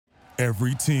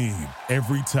Every team,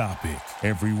 every topic,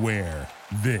 everywhere.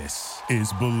 This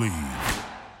is Believe.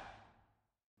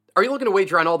 Are you looking to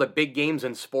wager on all the big games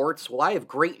in sports? Well, I have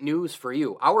great news for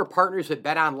you. Our partners at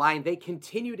BetOnline, they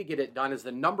continue to get it done as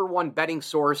the number one betting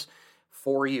source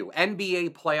for you.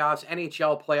 NBA playoffs,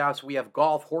 NHL playoffs, we have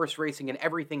golf, horse racing, and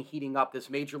everything heating up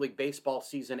this Major League Baseball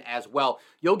season as well.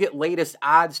 You'll get latest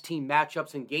odds, team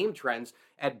matchups, and game trends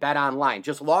at BetOnline.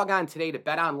 Just log on today to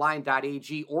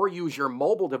betonline.ag or use your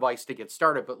mobile device to get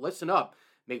started. But listen up.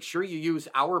 Make sure you use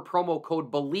our promo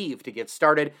code BELIEVE to get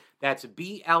started. That's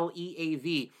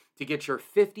BLEAV to get your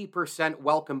 50%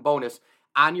 welcome bonus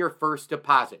on your first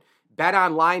deposit.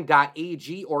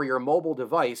 BetOnline.ag or your mobile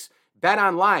device.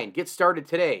 BetOnline. Get started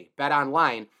today.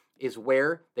 BetOnline is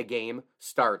where the game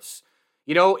starts.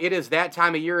 You know, it is that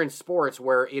time of year in sports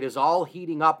where it is all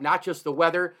heating up, not just the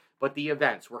weather, but the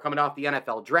events. We're coming off the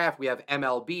NFL draft. We have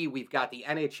MLB. We've got the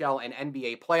NHL and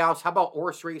NBA playoffs. How about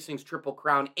horse racing's Triple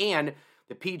Crown and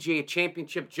the PGA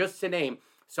Championship, just to name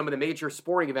some of the major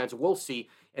sporting events we'll see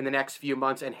in the next few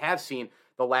months and have seen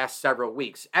the last several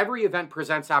weeks. Every event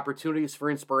presents opportunities for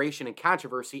inspiration and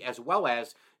controversy, as well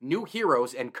as new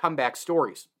heroes and comeback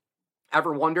stories.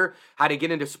 Ever wonder how to get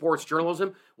into sports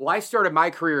journalism? Well, I started my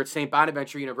career at St.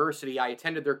 Bonaventure University. I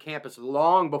attended their campus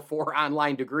long before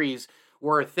online degrees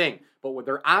were a thing. But with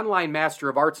their online Master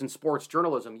of Arts in Sports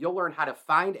Journalism, you'll learn how to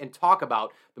find and talk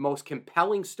about the most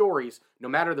compelling stories, no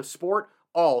matter the sport,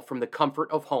 all from the comfort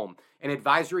of home. An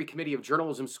advisory committee of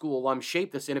journalism school alums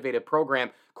shape this innovative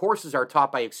program. Courses are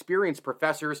taught by experienced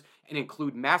professors and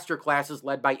include master classes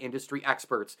led by industry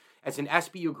experts. As an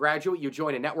SBU graduate, you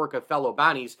join a network of fellow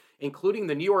Bonnies, including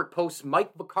the New York Post's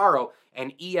Mike Vaccaro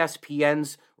and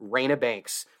ESPN's Raina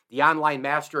Banks. The online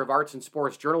Master of Arts in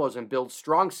Sports Journalism builds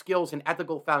strong skills and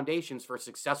ethical foundations for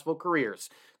successful careers.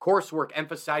 Coursework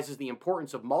emphasizes the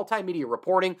importance of multimedia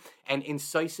reporting and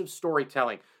incisive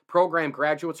storytelling. Program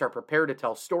graduates are prepared to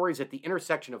tell stories at the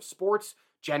intersection of sports,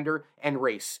 gender, and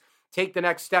race. Take the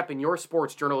next step in your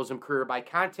sports journalism career by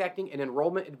contacting an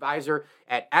enrollment advisor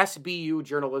at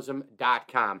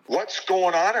sbujournalism.com. What's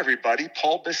going on, everybody?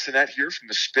 Paul Bissonette here from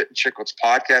the Spit and Chicklets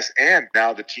podcast and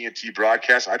now the TNT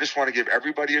broadcast. I just want to give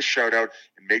everybody a shout out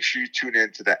and make sure you tune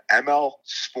in to the ML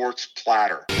Sports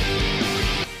Platter.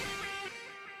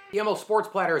 The ML Sports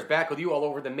Platter is back with you all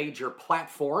over the major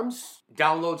platforms.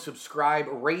 Download, subscribe,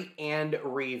 rate, and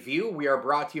review. We are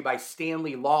brought to you by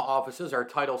Stanley Law Offices, our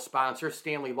title sponsor.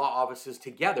 Stanley Law Offices,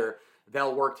 together,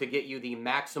 they'll work to get you the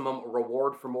maximum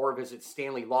reward. For more, visit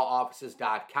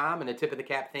StanleyLawOffices.com. And a tip of the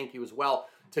cap thank you as well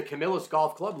to Camillus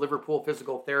Golf Club, Liverpool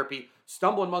Physical Therapy,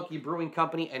 Stumble and Monkey Brewing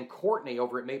Company, and Courtney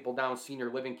over at Maple Down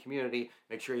Senior Living Community.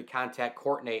 Make sure you contact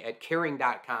Courtney at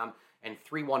caring.com. and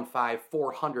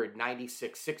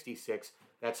 315-400-9666.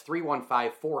 That's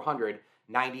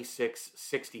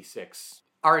 315-400-9666.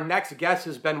 Our next guest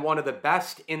has been one of the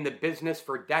best in the business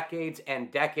for decades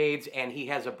and decades, and he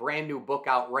has a brand new book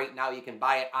out right now. You can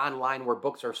buy it online where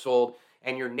books are sold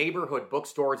and your neighborhood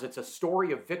bookstores. It's a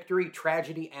story of victory,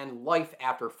 tragedy, and life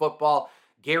after football.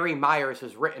 Gary Myers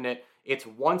has written it. It's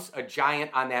once a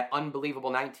giant on that unbelievable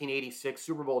 1986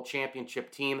 Super Bowl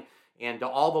championship team. And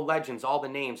all the legends, all the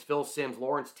names, Phil Simms,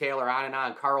 Lawrence Taylor,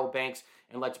 on, Carl Banks.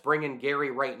 And let's bring in Gary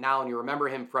right now. And you remember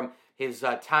him from his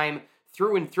time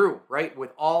through and through, right?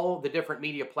 With all the different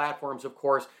media platforms, of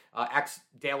course.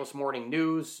 Dallas Morning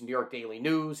News, New York Daily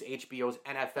News, HBO's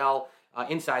NFL,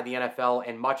 Inside the NFL,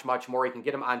 and much, much more. You can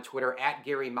get him on Twitter at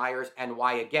Gary Myers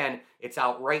NY. Again, it's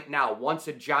out right now. Once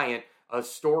a Giant, a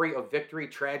story of victory,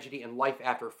 tragedy, and life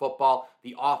after football.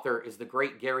 The author is the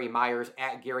great Gary Myers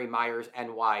at Gary Myers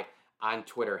NY. On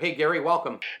Twitter. Hey, Gary,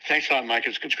 welcome. Thanks a lot, Mike.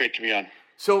 It's great to be on.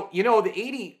 So, you know, the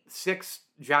 86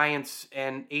 Giants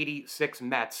and 86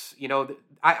 Mets, you know,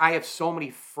 I have so many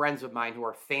friends of mine who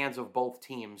are fans of both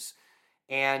teams.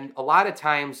 And a lot of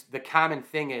times the common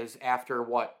thing is after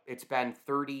it's been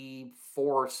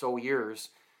 34 or so years,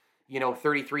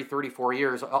 33, 34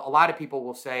 years, a lot of people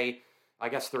will say, I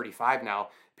guess 35 now,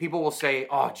 people will say,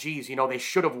 oh, geez, they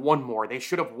should have won more. They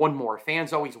should have won more.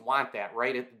 Fans always want that,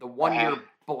 right? The one-year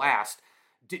blast.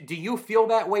 Do you feel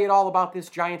that way at all about this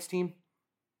Giants team?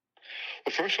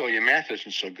 Well, first of all, your math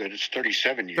isn't so good. It's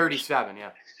 37 years. 37,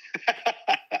 yeah.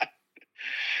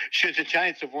 Should the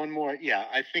Giants have won more? Yeah,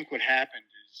 I think what happened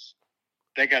is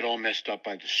they got all messed up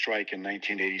by the strike in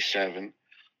 1987.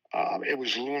 It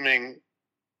was looming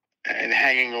and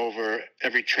hanging over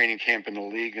every training camp in the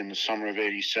league in the summer of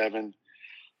 87.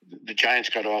 The Giants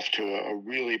got off to a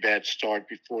really bad start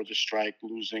before the strike,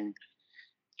 losing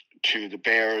to the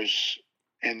Bears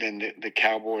and then the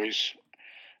Cowboys,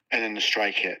 and then the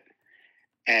strike hit.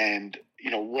 And,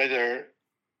 whether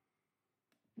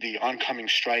the oncoming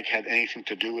strike had anything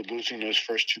to do with losing those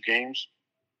first two games,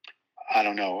 I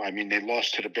don't know. I mean, they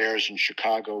lost to the Bears in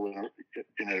Chicago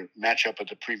in a matchup of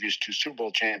the previous two Super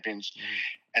Bowl champions,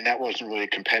 and that wasn't really a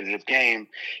competitive game.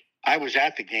 I was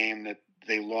at the game that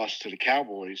they lost to the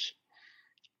Cowboys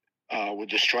with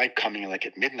the strike coming like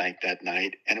at midnight that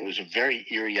night, and it was a very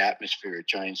eerie atmosphere at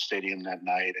Giants Stadium that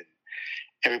night, and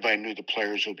everybody knew the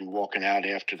players would be walking out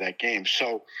after that game.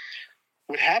 So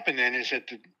what happened then is that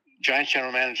the Giants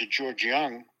general manager, George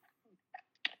Young,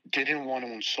 didn't want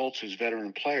to insult his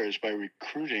veteran players by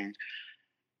recruiting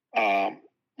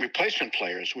replacement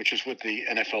players, which is what the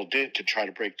NFL did to try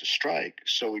to break the strike.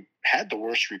 So we had the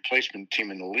worst replacement team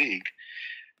in the league.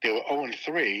 They were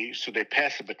 0-3, so they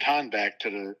passed the baton back to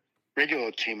the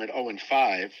regular team at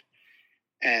 0-5,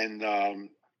 and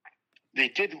they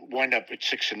did wind up at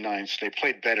 6-9. So they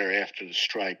played better after the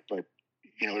strike, but at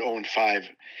 0-5,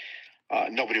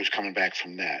 nobody was coming back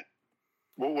from that.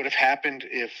 What would have happened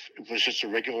if it was just a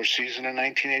regular season in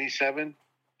 1987?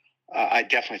 I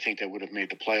definitely think they would have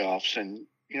made the playoffs and,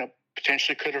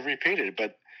 potentially could have repeated.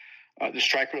 But the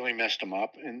strike really messed them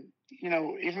up. And,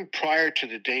 even prior to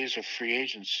the days of free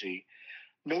agency,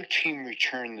 no team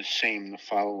returned the same the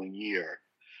following year.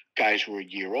 Guys were a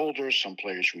year older. Some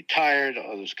players retired.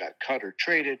 Others got cut or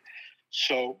traded.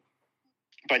 So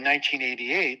by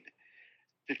 1988,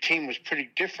 the team was pretty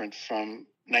different from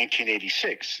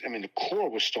 1986. I mean, the core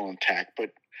was still intact,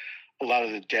 but a lot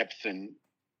of the depth and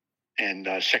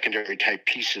secondary type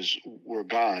pieces were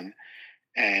gone,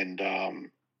 and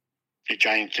the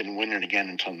Giants didn't win it again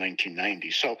until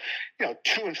 1990. So,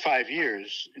 2 and 5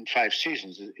 years in 5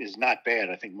 seasons is not bad.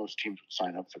 I think most teams would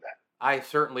sign up for that. I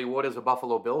certainly would as a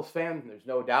Buffalo Bills fan. There's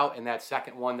no doubt. And that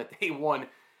second one that they won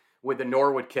with the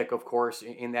Norwood kick, of course,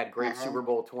 in that great Super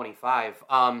Bowl 25.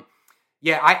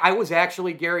 Yeah, I was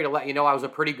actually, Gary, to let you know, I was a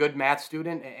pretty good math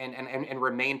student and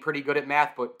remain pretty good at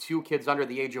math, but 2 kids under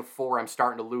the age of 4, I'm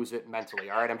starting to lose it mentally,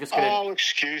 all right? I'm just going to... Oh,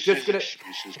 excuses,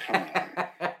 come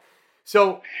on.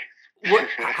 So,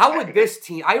 how would this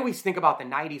team... I always think about the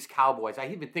 90s Cowboys. I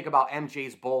even think about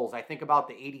MJ's Bulls. I think about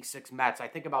the 86 Mets. I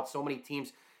think about so many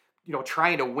teams,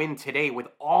 trying to win today with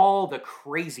all the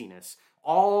craziness,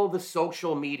 all the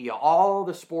social media, all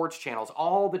the sports channels,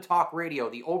 all the talk radio,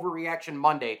 the Overreaction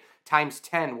Monday times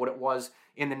 10 what it was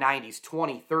in the 90s,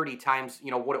 20, 30 times,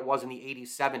 what it was in the 80s,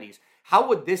 70s. How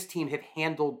would this team have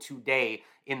handled today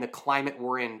in the climate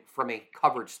we're in from a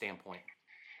coverage standpoint?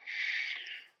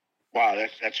 Wow,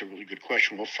 that's a really good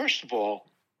question. Well, first of all,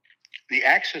 the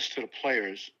access to the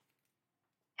players,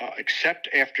 except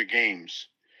after games,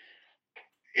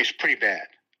 is pretty bad.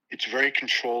 It's very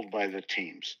controlled by the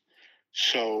teams.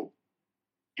 So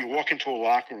you walk into a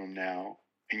locker room now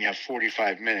and you have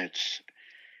 45 minutes,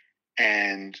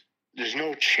 and there's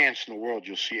no chance in the world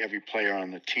you'll see every player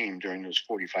on the team during those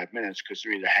 45 minutes because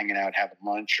they're either hanging out, having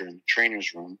lunch, or in the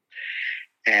trainer's room.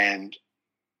 And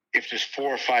if there's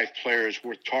 4 or 5 players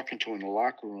worth talking to in the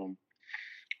locker room,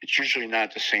 it's usually not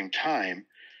at the same time.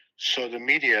 So the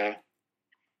media,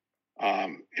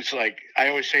 it's like, I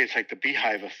always say it's like the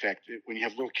beehive effect. When you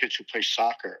have little kids who play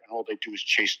soccer and all they do is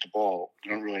chase the ball,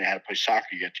 they don't really know how to play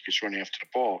soccer yet, they're just running after the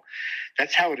ball.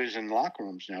 That's how it is in locker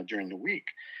rooms now during the week,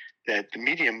 that the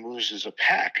media moves as a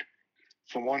pack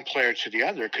from one player to the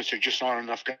other because there just aren't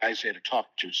enough guys there to talk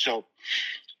to. So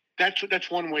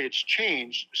that's one way it's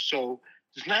changed. So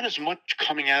there's not as much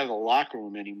coming out of the locker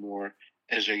room anymore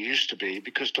as there used to be,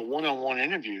 because the one-on-one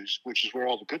interviews, which is where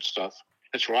all the good stuff,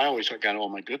 that's where I always got all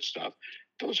my good stuff,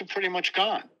 those are pretty much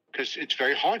gone because it's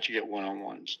very hard to get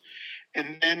one-on-ones.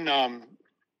 And then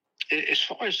as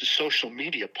far as the social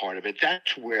media part of it,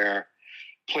 that's where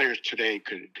players today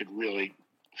could really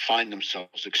find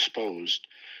themselves exposed,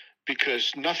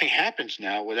 because nothing happens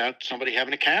now without somebody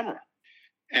having a camera.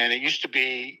 And it used to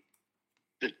be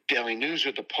the Daily News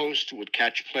or the Post would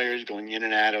catch players going in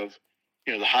and out of,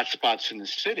 the hot spots in the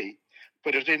city.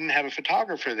 But if they didn't have a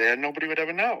photographer there, nobody would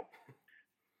ever know.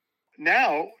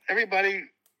 Now, everybody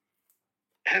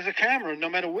has a camera no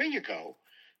matter where you go.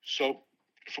 So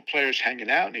if a player's hanging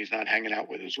out and he's not hanging out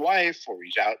with his wife, or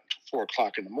he's out until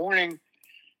 4:00 in the morning,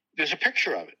 there's a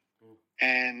picture of it.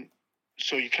 And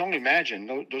so you can only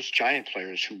imagine those Giant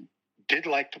players who did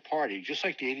like to party, just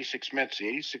like the 86 Mets, the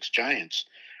 86 Giants,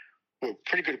 were a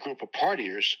pretty good group of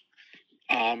partiers.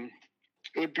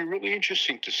 It would be really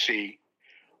interesting to see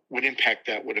what impact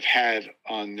that would have had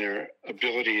on their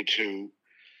ability to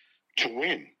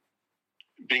win.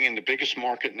 Being in the biggest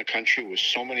market in the country with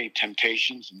so many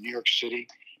temptations in New York City,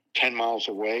 10 miles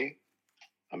away.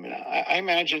 I mean, I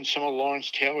imagine some of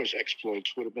Lawrence Taylor's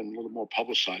exploits would have been a little more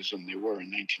publicized than they were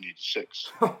in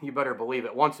 1986. You better believe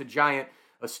it. Once a Giant,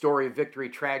 A Story of Victory,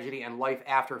 Tragedy, and Life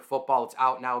After Football. It's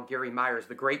out now. Gary Myers,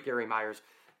 the great Gary Myers,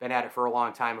 been at it for a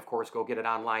long time. Of course, go get it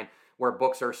online where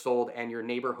books are sold and your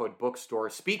neighborhood bookstore.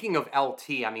 Speaking of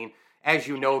LT, I mean, as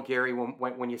you know, Gary,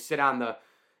 when you sit on the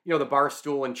the bar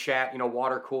stool and chat,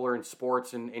 water cooler and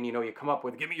sports, and you come up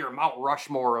with, give me your Mount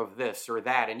Rushmore of this or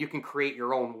that, and you can create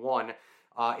your own one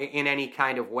in any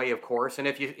kind of way, of course. And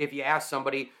if you ask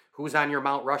somebody who's on your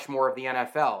Mount Rushmore of the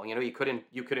NFL,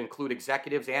 you could include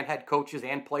executives and head coaches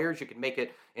and players. You could make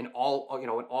it an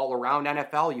all around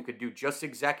NFL. You could do just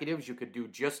executives. You could do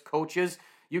just coaches.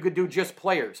 You could do just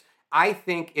players. I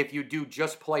think if you do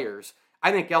just players,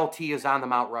 I think LT is on the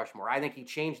Mount Rushmore. I think he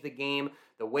changed the game,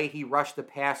 the way he rushed the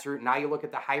passer. Now you look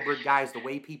at the hybrid guys, the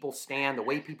way people stand, the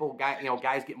way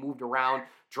guys get moved around,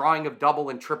 drawing of double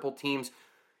and triple teams.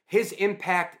 His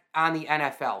impact on the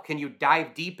NFL. Can you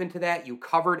dive deep into that? You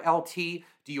covered LT.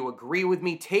 Do you agree with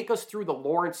me? Take us through the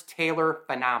Lawrence Taylor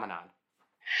phenomenon.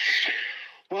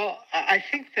 Well, I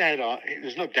think that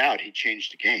there's no doubt he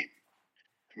changed the game.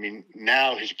 I mean,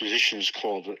 now his position is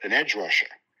called an edge rusher.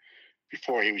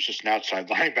 Before, he was just an outside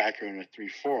linebacker in a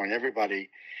 3-4, and everybody,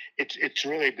 it's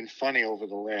really been funny over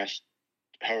the last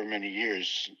however many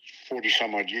years,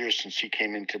 40-some-odd years since he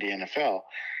came into the NFL,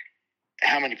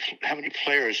 how many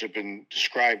players have been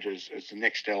described as the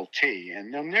next LT,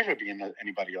 and there'll never be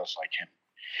anybody else like him.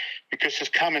 Because his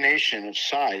combination of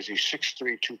size, he's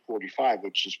 6'3", 245,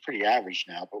 which is pretty average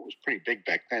now, but was pretty big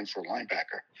back then for a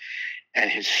linebacker, and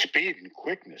his speed and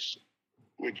quickness,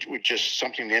 which just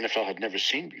something the NFL had never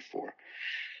seen before.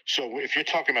 So if you're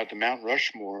talking about the Mount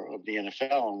Rushmore of the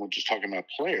NFL, and we're just talking about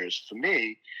players, for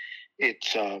me,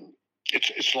 it's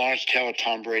Lawrence Taylor,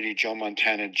 Tom Brady, Joe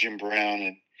Montana, Jim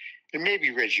Brown, and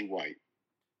maybe Reggie White.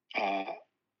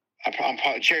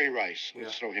 Jerry Rice.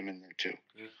 Let's throw him in there too.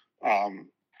 Yeah.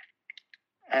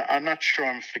 I'm not sure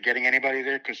I'm forgetting anybody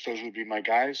there because those would be my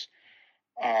guys.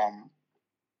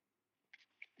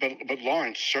 But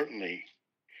Lawrence certainly,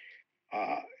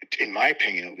 in my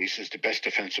opinion at least, is the best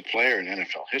defensive player in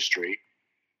NFL history.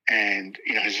 And,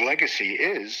 his legacy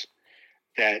is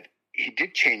that he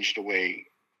did change the way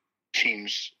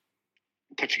teams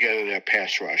put together their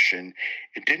pass rush. And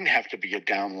it didn't have to be a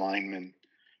down lineman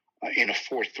in a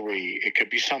 4-3. It could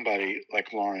be somebody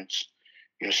like Lawrence,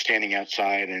 standing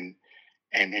outside and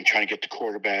trying to get the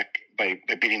quarterback by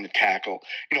beating the tackle.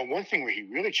 One thing where he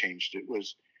really changed it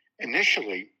was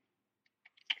initially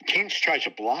teams tried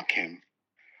to block him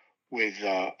with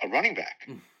a running back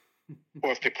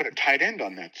or if they put a tight end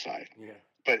on that side. Yeah.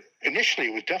 But initially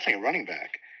it was definitely a running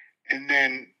back. And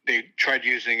then they tried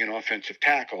using an offensive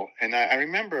tackle. And I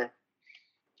remember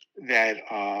that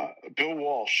Bill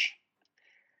Walsh,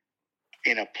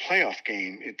 in a playoff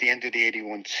game at the end of the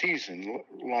 81 season,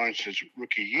 Lawrence's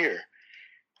rookie year,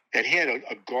 that he had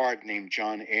a guard named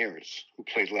John Ayers who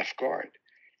played left guard.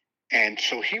 And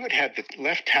so he would have the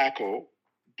left tackle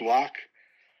block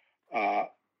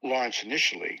Lawrence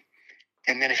initially.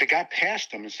 And then if it got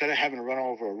past him, instead of having to run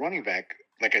over a running back,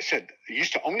 like I said, it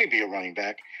used to only be a running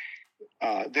back.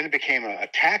 Then it became a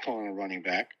tackle and a running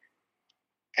back.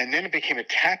 And then it became a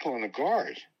tackle and a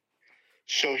guard.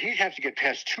 So he'd have to get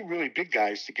past two really big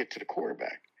guys to get to the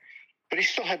quarterback. But he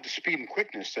still had the speed and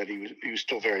quickness that he was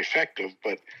still very effective.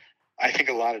 But I think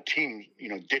a lot of teams,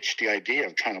 ditched the idea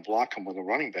of trying to block him with a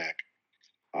running back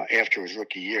after his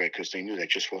rookie year because they knew that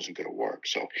just wasn't going to work.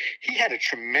 So he had a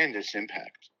tremendous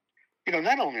impact,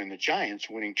 not only on the Giants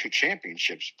winning 2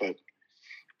 championships, but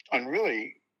on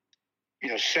really,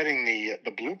 setting the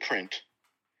blueprint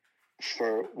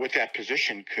for what that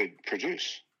position could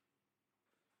produce.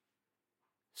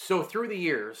 So through the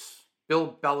years,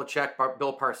 Bill Belichick,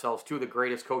 Bill Parcells, 2 of the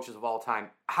greatest coaches of all time.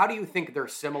 How do you think they're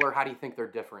similar? How do you think they're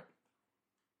different?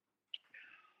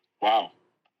 Wow.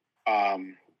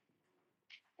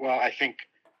 Well, I think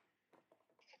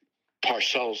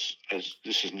Parcells, as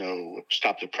this is no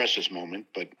stop the presses moment,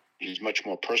 but he's much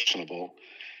more personable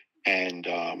and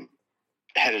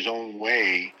had his own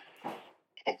way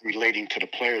of relating to the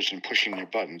players and pushing their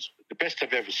buttons. The best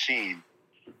I've ever seen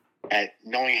at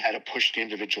knowing how to push the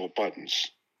individual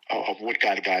buttons of what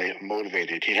got a guy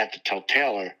motivated. He'd have to tell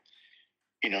Taylor,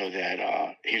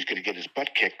 that he was going to get his butt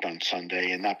kicked on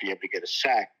Sunday and not be able to get a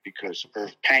sack because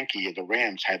Irv Pankey of the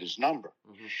Rams had his number.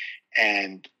 Mm-hmm.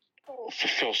 And for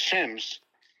Phil Simms,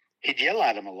 he'd yell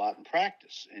at him a lot in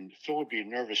practice. And Phil would be a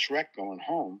nervous wreck going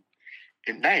home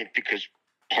at night because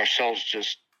Parcells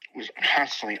just was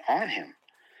constantly on him.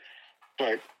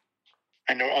 But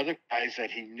I know other guys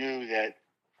that he knew that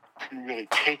couldn't really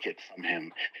take it from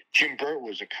him. Jim Burt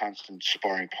was a constant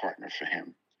sparring partner for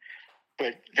him.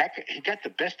 But he got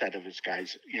the best out of his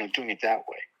guys, doing it that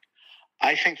way.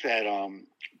 I think that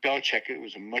Belichick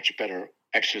was a much better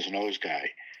X's and O's guy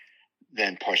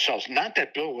than Parcells. Not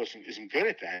that Bill isn't good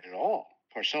at that at all.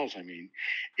 Parcells, I mean.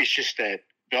 It's just that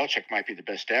Belichick might be the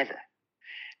best ever.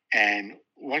 And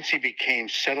once he became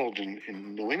settled in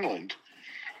New England,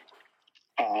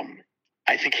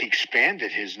 I think he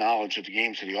expanded his knowledge of the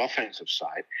game to the offensive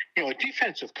side. You know, a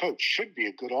defensive coach should be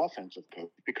a good offensive coach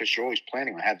because you're always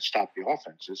planning on how to stop the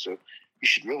offenses. So you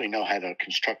should really know how to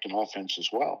construct an offense as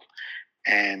well.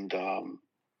 And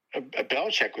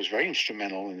Belichick was very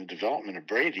instrumental in the development of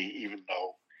Brady, even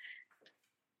though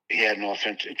he had an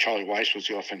offense. Charlie Weiss was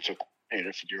the offensive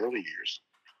coordinator for the early years.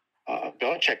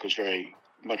 Belichick was very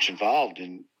much involved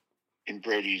in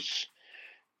Brady's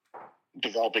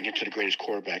developing into the greatest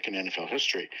quarterback in NFL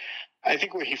history. I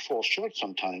think where he falls short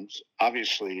sometimes,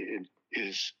 obviously,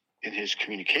 is in his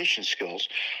communication skills.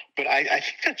 But I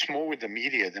think that's more with the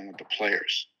media than with the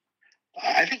players.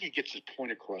 I think he gets his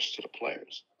point across to the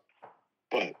players.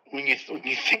 But when you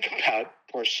think about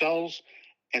Parcells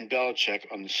and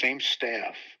Belichick on the same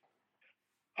staff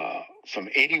from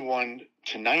 81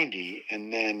 to 90,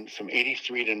 and then from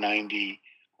 83 to 90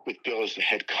 with Bill as the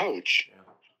head coach,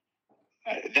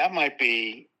 that might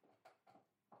be,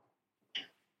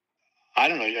 I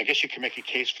don't know, I guess you can make a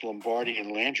case for Lombardi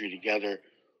and Landry together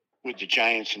with the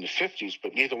Giants in the 50s,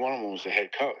 but neither one of them was the head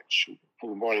coach.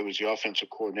 Lombardi was the offensive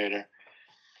coordinator,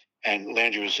 and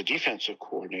Landry was the defensive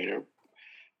coordinator.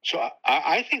 So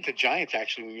I think the Giants,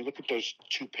 actually, when you look at those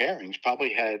two pairings,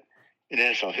 probably had in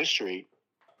NFL history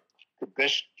the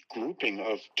best grouping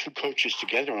of two coaches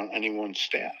together on any one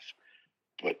staff.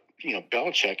 But, you know,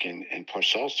 Belichick and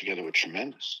Parcells together were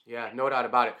tremendous. Yeah, no doubt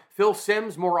about it. Phil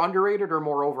Simms, more underrated or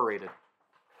more overrated?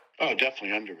 Oh,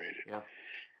 definitely underrated. Yeah.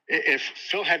 If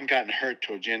Phil hadn't gotten hurt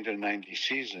towards the end of the 90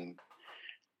 season,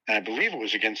 and I believe it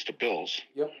was against the Bills,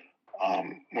 yep,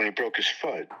 when he broke his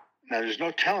foot. Now, there's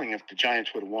no telling if the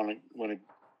Giants would have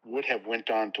went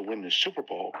on to win the Super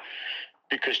Bowl,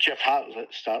 because Jeff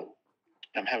Hostetler,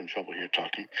 I'm having trouble here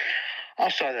talking. I'll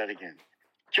start that again.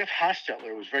 Jeff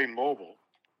Hostetler was very mobile,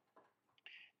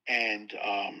 and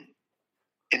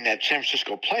in that San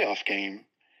Francisco playoff game,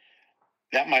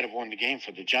 that might have won the game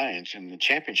for the Giants. In the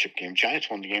championship game, Giants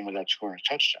won the game without scoring a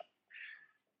touchdown.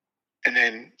 And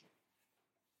then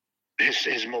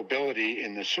his mobility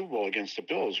in the Super Bowl against the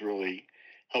Bills really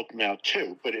helped him out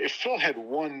too. But if Phil had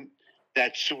won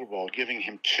that Super Bowl, giving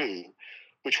him two,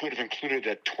 which would have included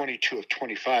that 22 of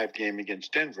 25 game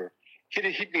against Denver,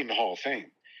 he'd be in the Hall of Fame.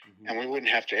 Mm-hmm. And we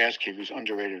wouldn't have to ask if he was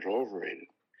underrated or overrated.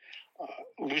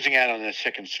 Losing out on that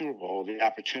second Super Bowl, the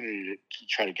opportunity to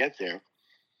try to get there,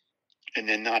 and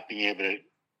then not being able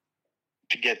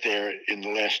to get there in the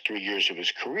last 3 years of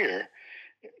his career,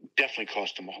 definitely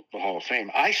cost him the Hall of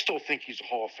Fame. I still think he's a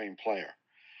Hall of Fame player,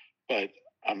 but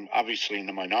I'm obviously in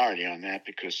the minority on that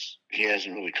because he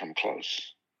hasn't really come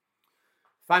close.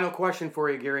 Final question for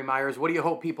you, Gary Myers. What do you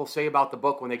hope people say about the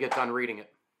book when they get done reading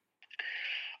it?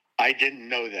 I didn't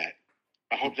know that.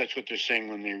 I hope that's what they're saying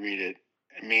when they read it,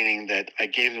 meaning that I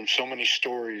gave them so many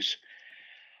stories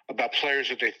about players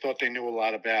that they thought they knew a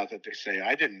lot about that they say,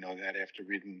 I didn't know that after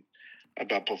reading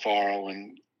about Bavaro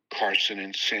and Carson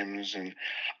and Sims. And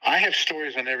I have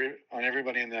stories on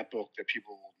everybody in that book that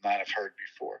people will not have heard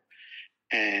before.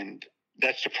 And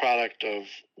that's the product of,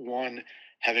 one,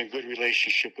 having a good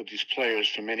relationship with these players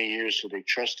for many years so they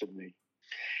trusted me.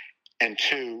 And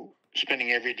two,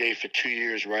 spending every day for 2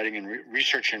 years writing and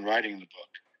researching and writing the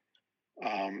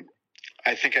book.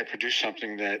 I think I produced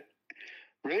something that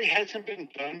really hasn't been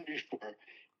done before,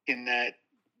 in that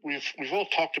we've all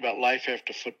talked about life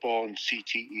after football and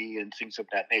CTE and things of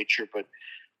that nature, but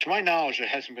to my knowledge, there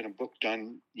hasn't been a book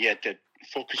done yet that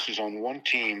focuses on one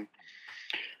team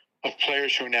of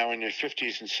players who are now in their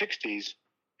 50s and 60s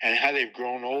and how they've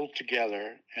grown old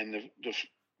together and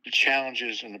the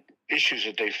challenges and the issues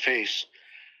that they face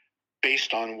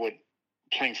based on what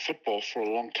playing football for a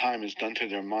long time has done to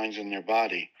their minds and their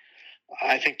body.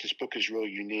 I think this book is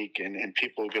really unique, and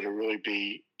people are going to really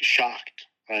be shocked,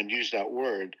 and use that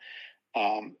word,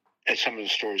 at some of the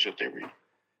stories that they read.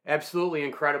 Absolutely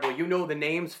incredible. You know the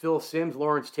names: Phil Simms,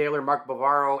 Lawrence Taylor, Mark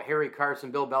Bavaro, Harry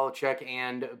Carson, Bill Belichick,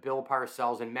 and Bill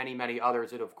Parcells, and many, many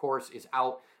others. It, of course, is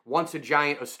out. Once a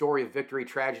Giant, a story of victory,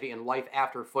 tragedy, and life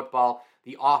after football.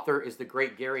 The author is the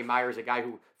great Gary Myers, a guy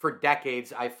who, for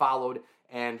decades, I followed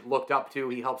and looked up to.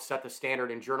 He helped set the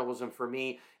standard in journalism for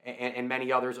me and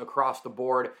many others across the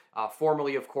board.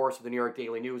 Formerly, of course, of the New York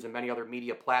Daily News and many other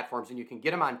media platforms. And you can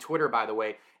get him on Twitter, by the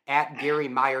way, at Gary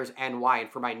Myers NY. And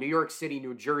for my New York City,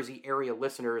 New Jersey area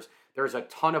listeners, there's a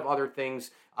ton of other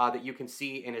things that you can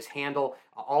see in his handle.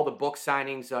 All the book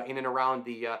signings in and around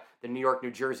the the New York,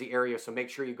 New Jersey area, so make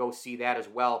sure you go see that as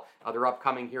well. They're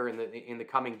upcoming here in the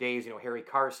coming days. Harry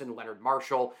Carson, Leonard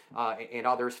Marshall, and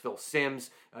others, Phil Simms.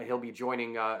 He'll be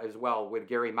joining as well with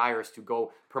Gary Myers to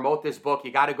go promote this book.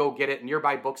 You got to go get it in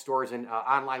nearby bookstores and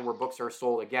online where books are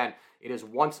sold. Again, it is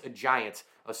Once a Giant,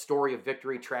 a story of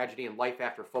victory, tragedy, and life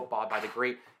after football by the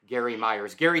great Gary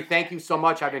Myers. Gary, thank you so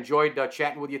much. I've enjoyed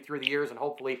chatting with you through the years, and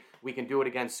hopefully we can do it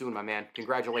again soon, my man.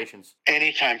 Congratulations.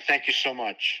 Anytime. Thank you so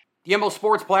much. The ML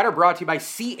Sports Platter brought to you by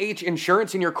CH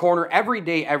Insurance, in your corner every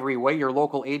day, every way, your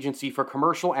local agency for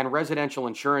commercial and residential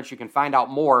insurance. You can find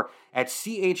out more at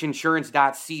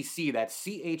chinsurance.cc. That's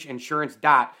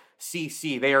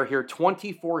chinsurance.cc. They are here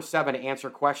 24/7 to answer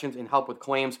questions and help with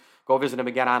claims. Go visit them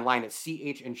again online at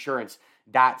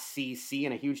chinsurance.cc.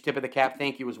 And a huge tip of the cap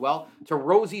thank you as well to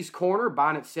Rosie's Corner,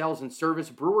 Bonnet Sales and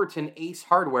Service, Brewerton Ace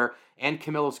Hardware, and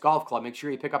Camillus Golf Club. Make sure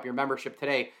you pick up your membership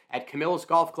today at Camillus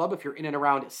Golf Club if you're in and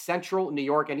around central New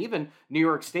York and even New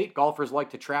York State. Golfers like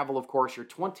to travel, of course. Your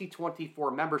 2024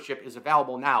 membership is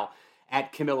available now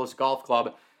at Camillus Golf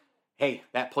Club. Hey,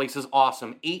 that place is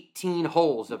awesome. 18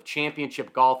 holes of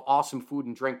championship golf, awesome food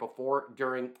and drink before,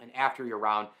 during, and after your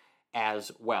round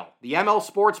as well. The ML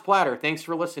Sports Platter, thanks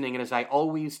for listening, and as I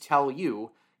always tell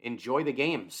you, enjoy the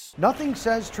games. Nothing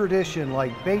says tradition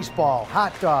like baseball,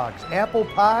 hot dogs, apple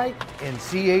pie, and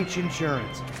CH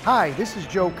Insurance. Hi, this is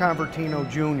Joe Convertino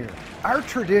Jr. Our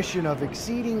tradition of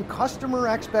exceeding customer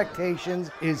expectations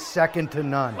is second to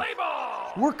none.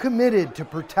 We're committed to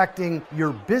protecting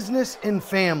your business and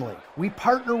family. We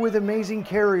partner with amazing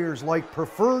carriers like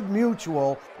Preferred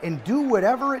Mutual and do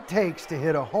whatever it takes to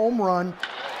hit a home run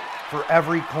for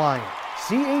every client.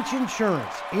 CH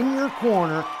Insurance, in your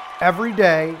corner, every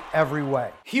day, every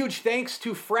way. Huge thanks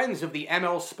to friends of the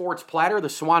ML Sports Platter, the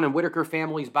Swan and Whitaker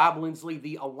families, Bob Lindsley,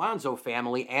 the Alonzo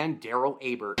family, and Daryl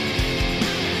Abert.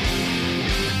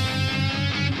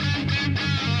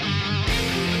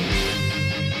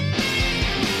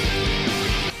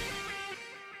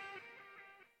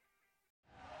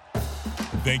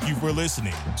 Thank you for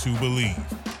listening to Believe.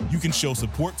 You can show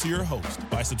support to your host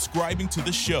by subscribing to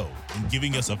the show and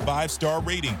giving us a 5-star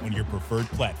rating on your preferred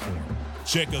platform.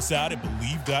 Check us out at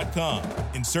Believe.com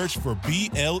and search for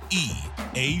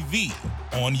BLEAV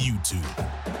on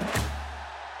YouTube.